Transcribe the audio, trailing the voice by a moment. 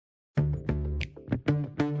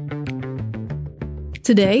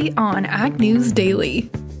Today on Ag News Daily.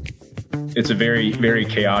 It's a very, very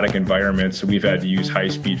chaotic environment, so we've had to use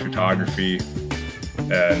high-speed photography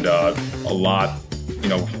and a lot,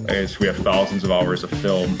 as we have thousands of hours of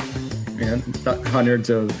film. And hundreds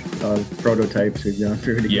of prototypes we've gone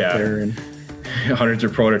through to get there. And hundreds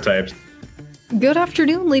of prototypes. Good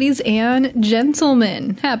afternoon, ladies and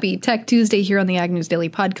gentlemen. Happy Tech Tuesday here on the Ag News Daily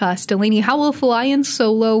podcast. Delaney Howell flying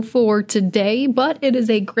solo for today, but it is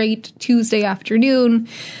a great Tuesday afternoon.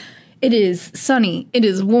 It is sunny, it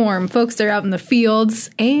is warm, folks are out in the fields,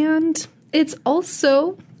 and it's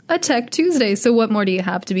also a Tech Tuesday, so what more do you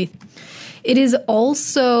have to be? It is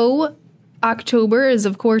also October is,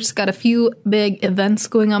 of course, got a few big events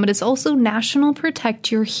going on, but it's also National Protect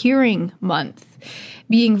Your Hearing Month,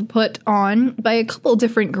 being put on by a couple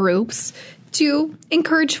different groups to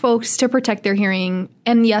encourage folks to protect their hearing.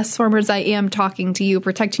 And yes, farmers, I am talking to you,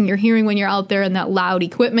 protecting your hearing when you're out there in that loud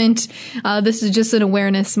equipment. This is just an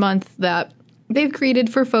awareness month that they've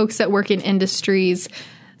created for folks that work in industries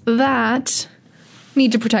that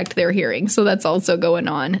need to protect their hearing. So that's also going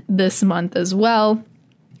on this month as well.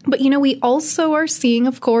 But, we also are seeing,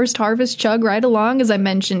 of course, harvest chug right along, as I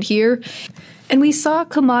mentioned here. And we saw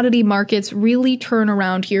commodity markets really turn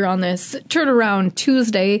around here on this turnaround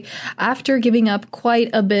Tuesday after giving up quite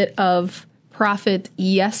a bit of profit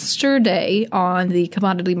yesterday on the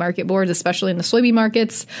commodity market boards, especially in the soybean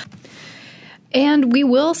markets. And we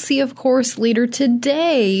will see, of course, later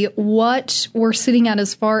today what we're sitting at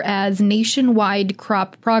as far as nationwide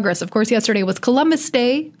crop progress. Of course, yesterday was Columbus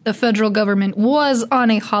Day. The federal government was on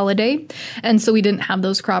a holiday, and so we didn't have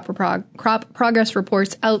those crop progress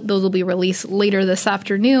reports out. Those will be released later this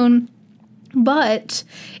afternoon. But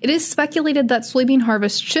it is speculated that soybean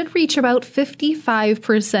harvest should reach about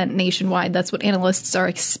 55% nationwide. That's what analysts are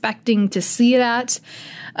expecting to see it at.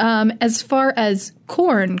 As far as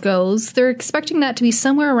corn goes, they're expecting that to be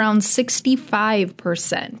somewhere around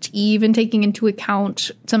 65%, even taking into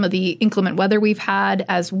account some of the inclement weather we've had,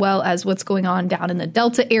 as well as what's going on down in the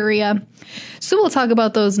Delta area. So we'll talk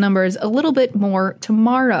about those numbers a little bit more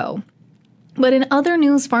tomorrow. But in other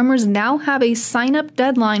news, farmers now have a sign-up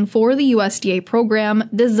deadline for the USDA program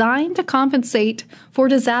designed to compensate for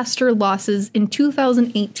disaster losses in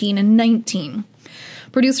 2018 and 19.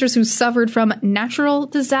 Producers who suffered from natural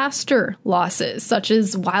disaster losses, such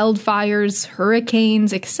as wildfires,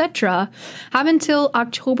 hurricanes, etc., have until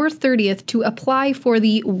October 30th to apply for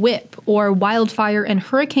the WIP, or Wildfire and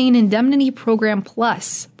Hurricane Indemnity Program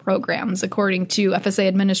Plus programs, according to FSA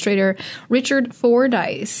Administrator Richard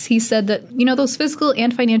Fordyce. He said that, those physical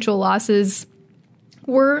and financial losses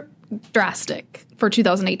were drastic for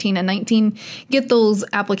 2018 and 19. Get those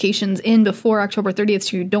applications in before October 30th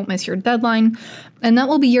so you don't miss your deadline. And that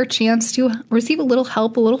will be your chance to receive a little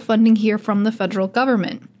help, a little funding here from the federal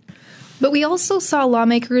government. But we also saw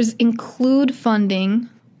lawmakers include funding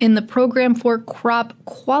in the program for crop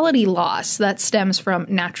quality loss that stems from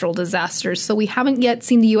natural disasters. So we haven't yet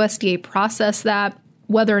seen the USDA process that,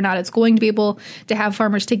 whether or not it's going to be able to have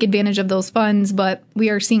farmers take advantage of those funds, but we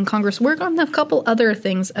are seeing Congress work on a couple other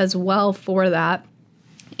things as well for that.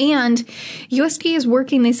 And USDA is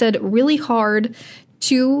working, they said, really hard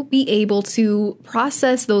to be able to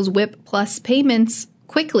process those WIP plus payments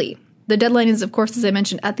quickly. The deadline is, of course, as I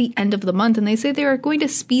mentioned, at the end of the month, and they say they are going to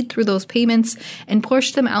speed through those payments and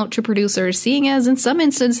push them out to producers, seeing as in some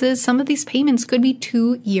instances, some of these payments could be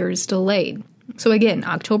 2 years delayed. So again,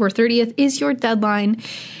 October 30th is your deadline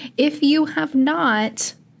if you have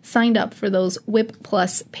not signed up for those WIP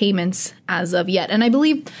plus payments as of yet. And I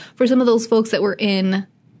believe for some of those folks that were in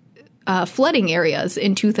flooding areas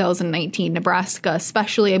in 2019, Nebraska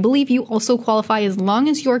especially, I believe you also qualify as long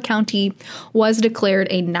as your county was declared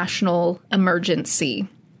a national emergency.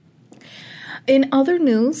 In other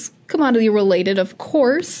news, commodity related, of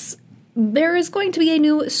course, there is going to be a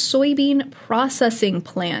new soybean processing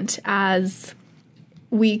plant as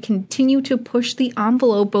we continue to push the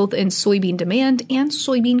envelope both in soybean demand and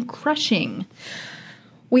soybean crushing.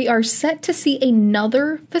 We are set to see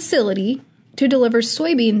another facility to deliver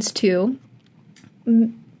soybeans to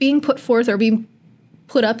being put forth, or being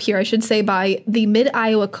put up here, I should say, by the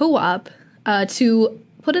Mid-Iowa Co-op to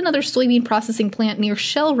put another soybean processing plant near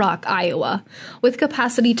Shell Rock, Iowa, with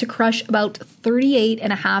capacity to crush about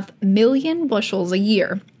 38.5 million bushels a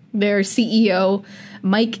year. Their CEO,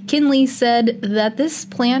 Mike Kinley, said that this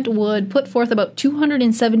plant would put forth about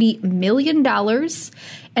 $270 million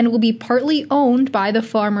and will be partly owned by the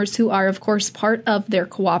farmers who are, of course, part of their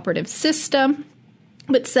cooperative system,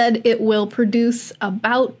 but said it will produce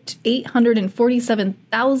about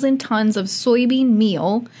 847,000 tons of soybean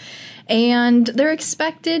meal And they're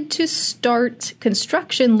expected to start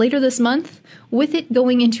construction later this month, with it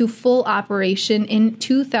going into full operation in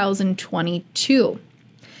 2022.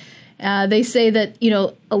 They say that,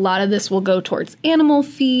 a lot of this will go towards animal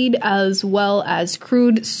feed as well as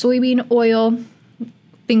crude soybean oil,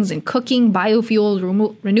 things in cooking,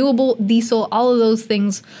 biofuels, renewable diesel, all of those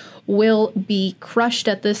things will be crushed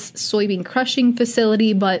at this soybean crushing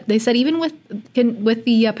facility. But they said even with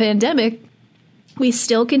the pandemic, we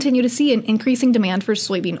still continue to see an increasing demand for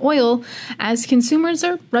soybean oil as consumers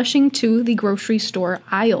are rushing to the grocery store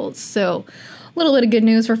aisles. So a little bit of good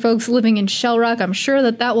news for folks living in Shell Rock. I'm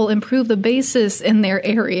sure that will improve the basis in their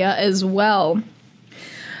area as well.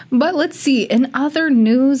 But let's see. In other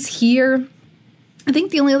news here, I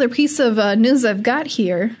think the only other piece of news I've got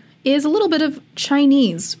here is a little bit of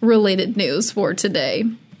Chinese-related news for today.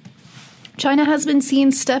 China has been seen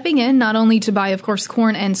stepping in not only to buy, of course,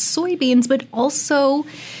 corn and soybeans, but also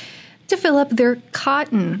to fill up their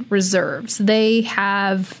cotton reserves. They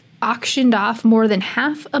have auctioned off more than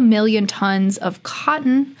 500,000 tons of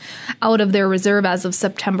cotton out of their reserve as of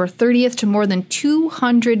September 30th to more than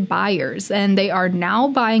 200 buyers. And they are now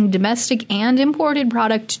buying domestic and imported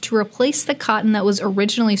product to replace the cotton that was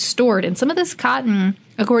originally stored. And some of this cotton,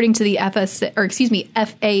 according to the FAS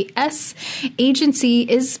agency,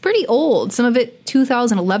 is pretty old. Some of it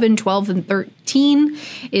 2011, 12, and 13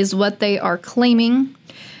 is what they are claiming.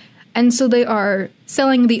 And so they are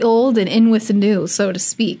selling the old and in with the new, so to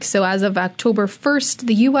speak. So as of October 1st,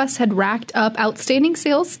 the U.S. had racked up outstanding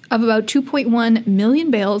sales of about 2.1 million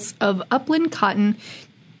bales of upland cotton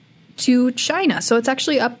to China. So it's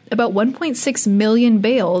actually up about 1.6 million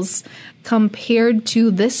bales compared to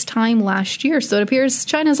this time last year. So it appears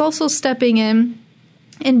China's also stepping in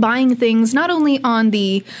and buying things not only on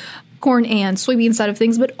the corn and soybean side of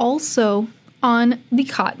things, but also on the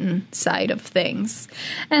cotton side of things.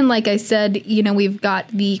 And like I said, we've got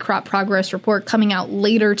the crop progress report coming out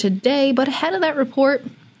later today, but ahead of that report,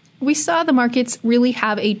 we saw the markets really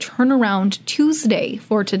have a turnaround Tuesday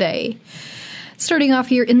for today. Starting off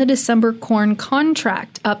here in the December corn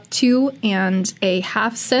contract, up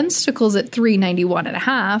 2.5 cents to close at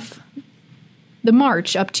 $3.91.5. The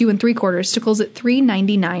March up 2 3/4 to close at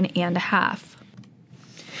 $3.99.5.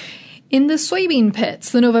 In the soybean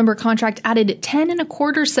pits, the November contract added 10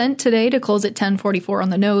 1/4 cent today to close at 10.44 on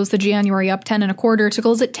the nose. The January up 10 1/4 to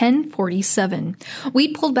close at 10.47.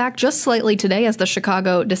 Wheat pulled back just slightly today as the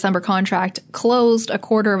Chicago December contract closed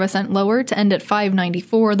 1/4 cent lower to end at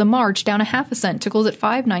 5.94. The March down 1/2 cent to close at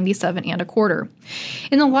 5.97 1/4.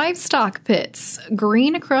 In the livestock pits,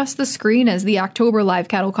 green across the screen as the October live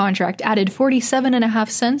cattle contract added 47.5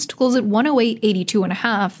 cents to close at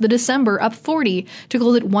 108.82.5. The December up 40 to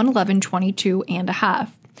close at 111.22.5.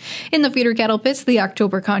 In the feeder cattle pits, the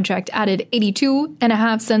October contract added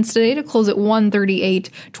 82.5 cents today to close at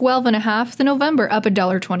 138.12.5. The November up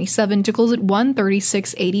 $1.27 to close at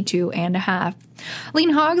 136.82.5.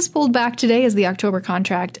 Lean hogs pulled back today as the October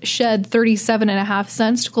contract shed 37.5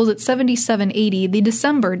 cents to close at 77.80. The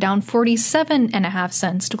December down 47.5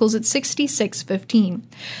 cents to close at 66.15.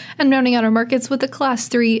 And rounding out our markets with the Class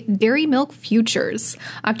 3 dairy milk futures.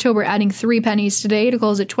 October adding 3 pennies today to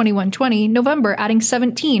close at 21.20. November adding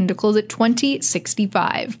 17 to close at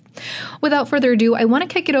 20.65. Without further ado, I want to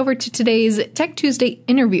kick it over to today's Tech Tuesday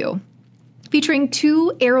interview, featuring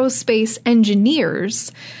 2 aerospace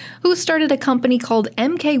engineers who started a company called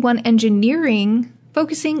MK1 Engineering,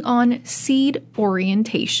 focusing on seed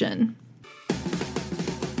orientation.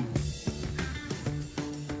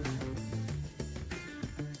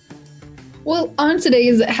 Well, on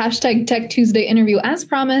today's hashtag Tech Tuesday interview, as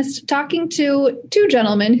promised, talking to 2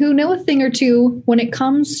 gentlemen who know a thing or two when it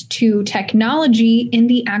comes to technology in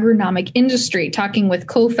the agronomic industry, talking with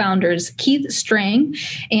co-founders Keith Strang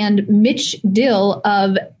and Mitch Dill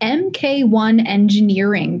of MK1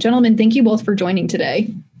 Engineering. Gentlemen, thank you both for joining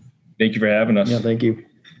today. Thank you for having us. Yeah, thank you.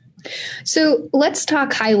 So let's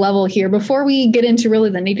talk high level here before we get into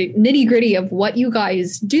really the nitty gritty of what you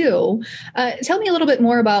guys do. Tell me a little bit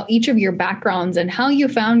more about each of your backgrounds and how you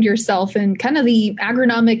found yourself in kind of the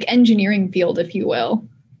agronomic engineering field, if you will.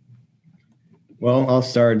 Well, I'll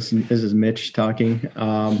start. This is Mitch talking.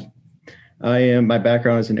 My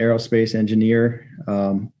background is an aerospace engineer.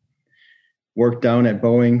 Worked down at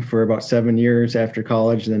Boeing for about 7 years after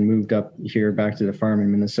college, then moved up here back to the farm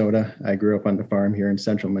in Minnesota. I grew up on the farm here in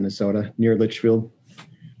central Minnesota near Litchfield,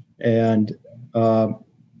 and got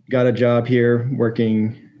a job here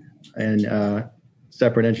working in a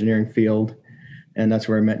separate engineering field. And that's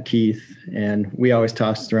where I met Keith. And we always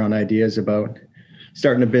tossed around ideas about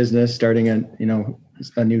starting a business, starting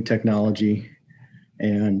a new technology.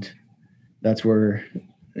 And that's where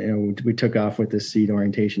we took off with this seed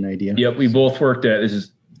orientation idea. Yep. This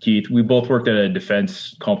is Keith. We both worked at a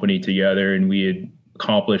defense company together, and we had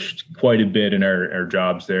accomplished quite a bit in our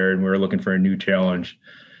jobs there, and we were looking for a new challenge.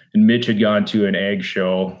 And Mitch had gone to an ag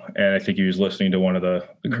show, and I think he was listening to one of the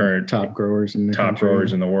current top growers in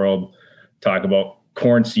the world talk about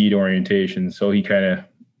corn seed orientation. So he kind of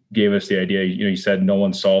gave us the idea. He said no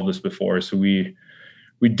one solved this before, so we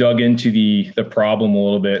dug into the problem a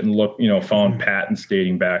little bit and found patents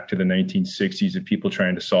dating back to the 1960s of people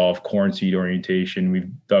trying to solve corn seed orientation. We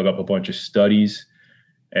dug up a bunch of studies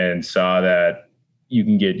and saw that you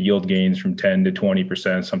can get yield gains from 10 to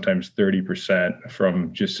 20%, sometimes 30%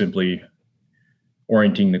 from just simply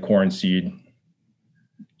orienting the corn seed.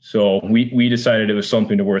 So we decided it was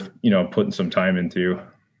something worth putting some time into.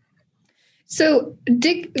 So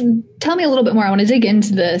tell me a little bit more. I want to dig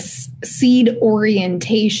into this seed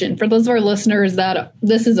orientation. For those of our listeners that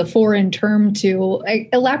this is a foreign term to,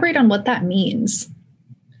 elaborate on what that means.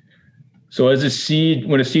 So when a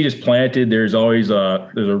seed is planted, there's always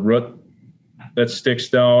there's a root that sticks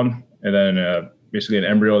down, and then basically an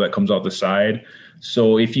embryo that comes out the side.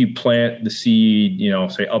 So if you plant the seed,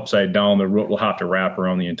 say upside down, the root will have to wrap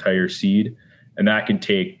around the entire seed, and that can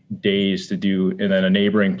take days to do. And then a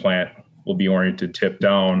neighboring plant will be oriented tip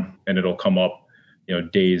down, and it'll come up,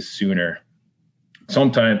 days sooner.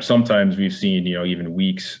 Sometimes we've seen, even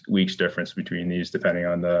weeks difference between these, depending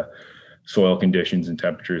on the soil conditions and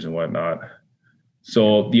temperatures and whatnot.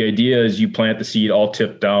 So the idea is you plant the seed all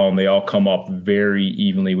tipped down. They all come up very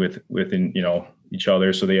evenly within each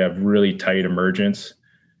other. So they have really tight emergence.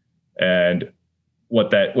 And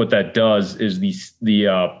what that does is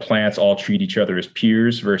the plants all treat each other as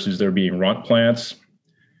peers versus there being runt plants.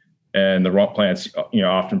 And the runt plants,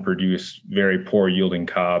 often produce very poor yielding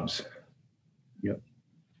cobs. Yep.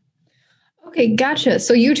 Okay, gotcha.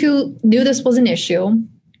 So you two knew this was an issue.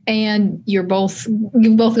 And you've both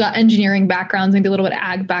got engineering backgrounds, maybe a little bit of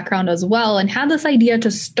ag background as well, and had this idea to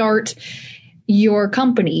start your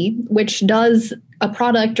company, which does a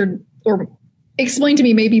product or explain to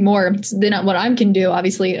me maybe more than what I can do,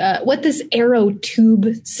 obviously, what this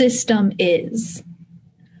AeroTube system is.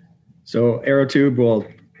 So AeroTube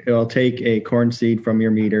will take a corn seed from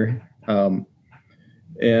your meter.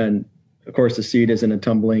 And of course the seed is in a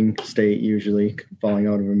tumbling state, usually falling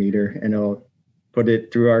out of a meter, and it'll put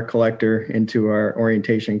it through our collector into our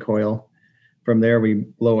orientation coil. From there, we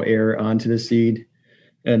blow air onto the seed,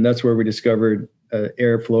 and that's where we discovered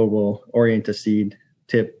airflow will orient the seed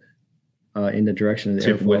tip in the direction of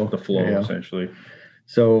the airflow. With the flow, essentially.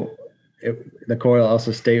 So the coil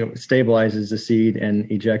also stabilizes the seed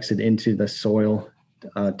and ejects it into the soil,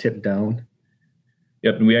 tip down.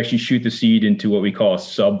 Yep, and we actually shoot the seed into what we call a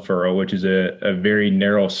sub-furrow, which is a very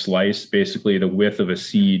narrow slice, basically the width of a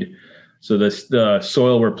seed. So the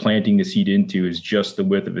soil we're planting the seed into is just the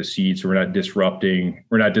width of a seed. So we're not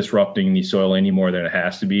disrupting the soil any more than it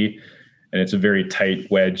has to be. And it's a very tight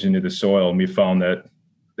wedge into the soil. And we found that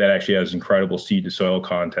actually has incredible seed to soil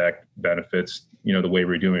contact benefits, the way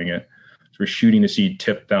we're doing it. So we're shooting the seed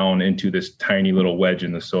tip down into this tiny little wedge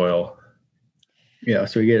in the soil. Yeah.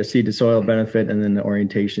 So you get a seed to soil benefit and then the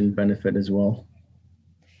orientation benefit as well.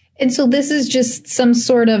 And so this is just some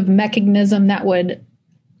sort of mechanism that would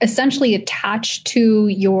essentially attach to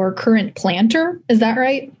your current planter. Is that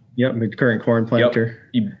right? Yep, the current corn planter.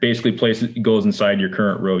 Yep. You basically it goes inside your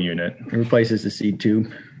current row unit. It replaces the seed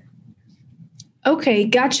tube. Okay,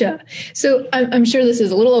 gotcha. So I'm sure this is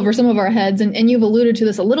a little over some of our heads, and you've alluded to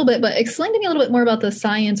this a little bit, but explain to me a little bit more about the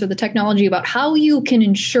science or the technology about how you can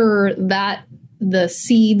ensure that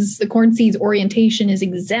the corn seeds orientation is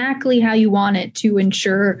exactly how you want it to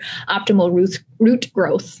ensure optimal root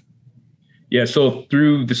growth. Yeah, so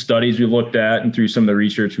through the studies we've looked at and through some of the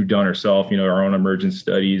research we've done ourselves, our own emergence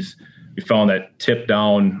studies, we found that tip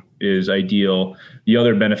down is ideal. The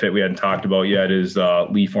other benefit we hadn't talked about yet is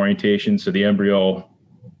leaf orientation. So the embryo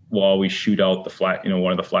will always shoot out the flat,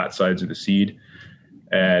 one of the flat sides of the seed.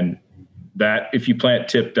 And that if you plant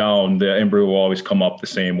tip down, the embryo will always come up the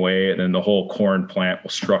same way. And then the whole corn plant will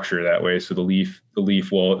structure that way. So the leaf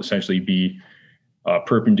will essentially be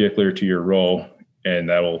perpendicular to your row, and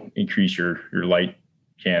that'll increase your light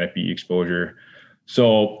canopy exposure.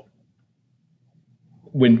 So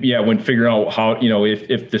when figuring out how,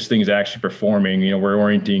 if this thing is actually performing, we're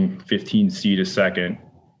orienting 15 seed a second,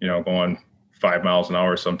 going 5 miles an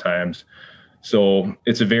hour sometimes. So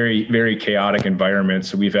it's a very, very chaotic environment.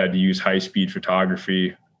 So we've had to use high-speed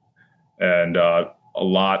photography and a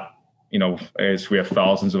lot, as we have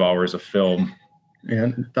thousands of hours of film.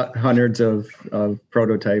 And hundreds of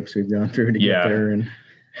prototypes we've gone through to get there. And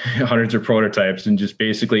hundreds of prototypes, and just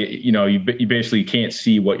basically, you basically can't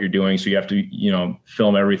see what you're doing. So you have to,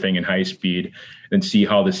 film everything in high speed and see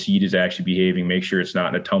how the seed is actually behaving, make sure it's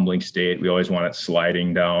not in a tumbling state. We always want it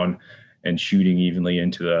sliding down and shooting evenly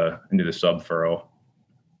into the sub furrow.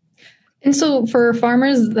 And so for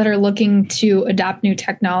farmers that are looking to adopt new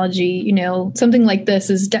technology, something like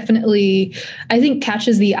this is definitely, I think,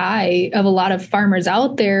 catches the eye of a lot of farmers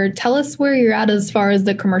out there. Tell us where you're at as far as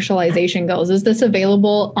the commercialization goes. Is this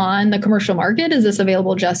available on the commercial market? Is this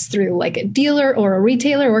available just through like a dealer or a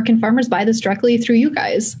retailer, or can farmers buy this directly through you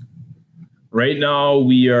guys? Right now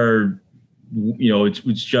we are,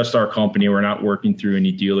 it's just our company. We're not working through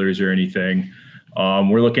any dealers or anything.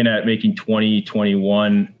 We're looking at making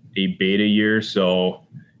 2021 a beta year. So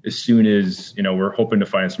as soon as, we're hoping to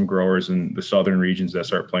find some growers in the southern regions that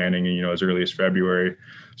start planting, as early as February,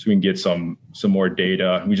 so we can get some more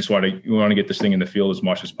data. We want to get this thing in the field as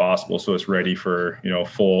much as possible, so it's ready for,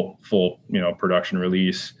 full production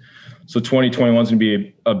release. So 2021 is going to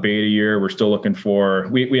be a beta year. We're still looking for,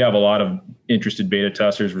 we have a lot of interested beta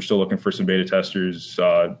testers. We're still looking for some beta testers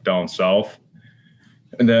down south.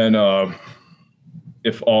 And then,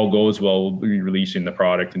 if all goes well, we'll be releasing the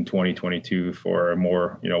product in 2022 for a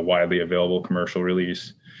more, widely available commercial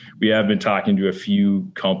release. We have been talking to a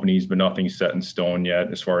few companies, but nothing's set in stone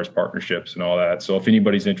yet as far as partnerships and all that. So if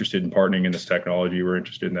anybody's interested in partnering in this technology, we're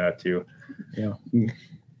interested in that too. Yeah.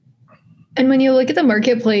 And when you look at the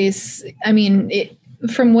marketplace, I mean,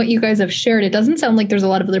 from what you guys have shared, it doesn't sound like there's a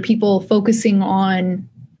lot of other people focusing on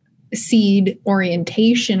seed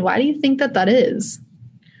orientation. Why do you think that is?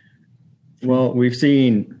 Well, we've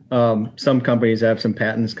seen some companies have some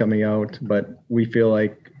patents coming out, but we feel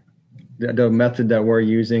like the method that we're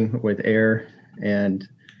using with air and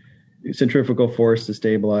centrifugal force to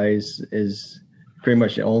stabilize is pretty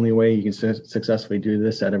much the only way you can successfully do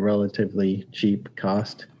this at a relatively cheap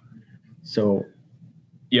cost. So,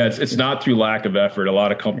 yeah, it's not through lack of effort. A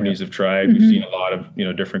lot of companies have tried. Mm-hmm. We've seen a lot of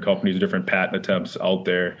different companies, different patent attempts out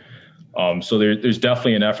there. So there's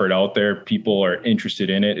definitely an effort out there. People are interested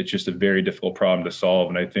in it. It's just a very difficult problem to solve.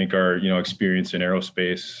 And I think our, experience in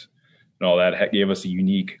aerospace and all that gave us a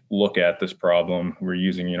unique look at this problem. We're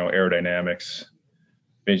using, aerodynamics,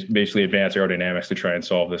 basically advanced aerodynamics to try and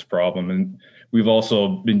solve this problem. And we've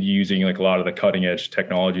also been using like a lot of the cutting edge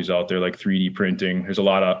technologies out there, like 3D printing. There's a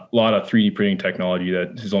lot of 3D printing technology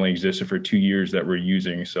that has only existed for 2 years that we're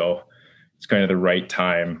using. So it's kind of the right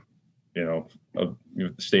time, of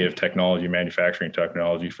the state of technology, manufacturing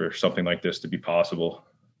technology, for something like this to be possible.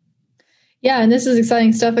 Yeah, and this is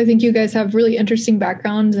exciting stuff. I think you guys have really interesting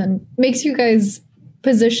backgrounds and makes you guys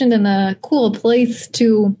positioned in a cool place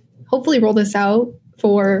to hopefully roll this out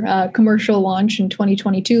for commercial launch in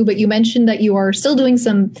 2022. But you mentioned that you are still doing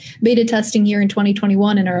some beta testing here in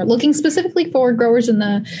 2021 and are looking specifically for growers in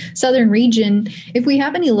the southern region. If we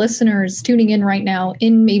have any listeners tuning in right now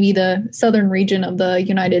in maybe the southern region of the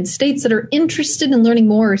United States that are interested in learning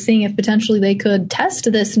more or seeing if potentially they could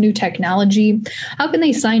test this new technology, how can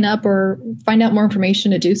they sign up or find out more information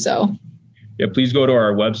to do so? Yeah, please go to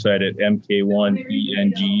our website at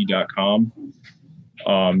mk1eng.com.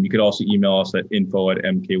 You could also email us at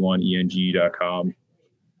info@mk1eng.com.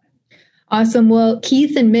 Awesome. Well,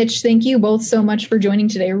 Keith and Mitch, thank you both so much for joining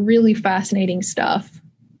today. Really fascinating stuff.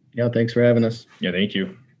 Yeah, thanks for having us. Yeah, thank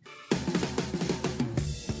you.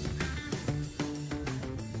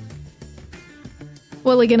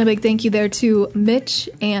 Well, again, a big thank you there to Mitch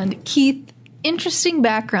and Keith. Interesting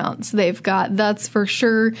backgrounds they've got, that's for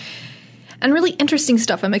sure. And really interesting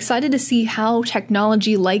stuff. I'm excited to see how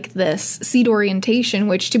technology like this, seed orientation,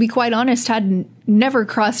 which to be quite honest had never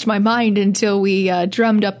crossed my mind until we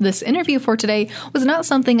drummed up this interview for today, was not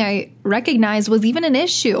something I recognized was even an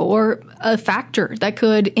issue or a factor that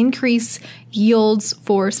could increase yields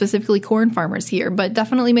for specifically corn farmers here. But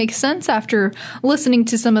definitely makes sense after listening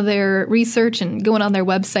to some of their research and going on their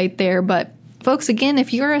website there. But folks, again,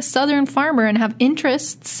 if you're a southern farmer and have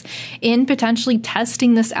interests in potentially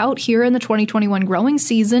testing this out here in the 2021 growing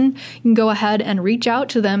season, you can go ahead and reach out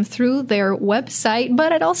to them through their website.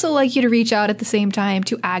 But I'd also like you to reach out at the same time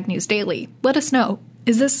to Ag News Daily. Let us know.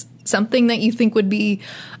 Is this something that you think would be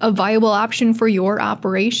a viable option for your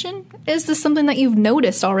operation? Is this something that you've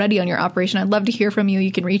noticed already on your operation? I'd love to hear from you.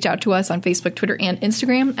 You can reach out to us on Facebook, Twitter, and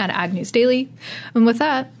Instagram at Ag News Daily. And with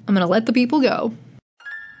that, I'm going to let the people go.